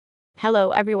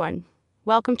Hello everyone.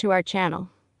 Welcome to our channel.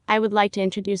 I would like to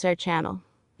introduce our channel.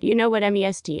 You know what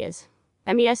MEST is?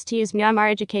 MEST is Myanmar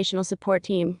Educational Support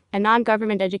Team, a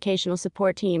non-government educational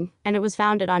support team, and it was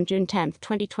founded on June 10,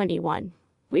 2021.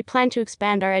 We plan to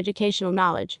expand our educational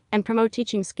knowledge and promote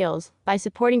teaching skills by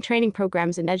supporting training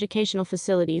programs and educational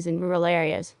facilities in rural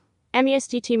areas.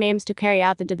 MEST team aims to carry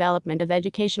out the development of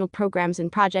educational programs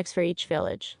and projects for each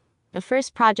village. The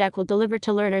first project will deliver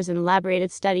to learners an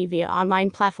elaborated study via online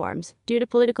platforms due to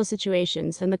political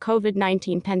situations and the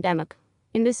COVID-19 pandemic.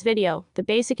 In this video, the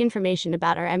basic information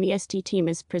about our MEST team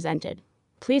is presented.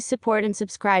 Please support and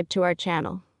subscribe to our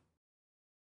channel.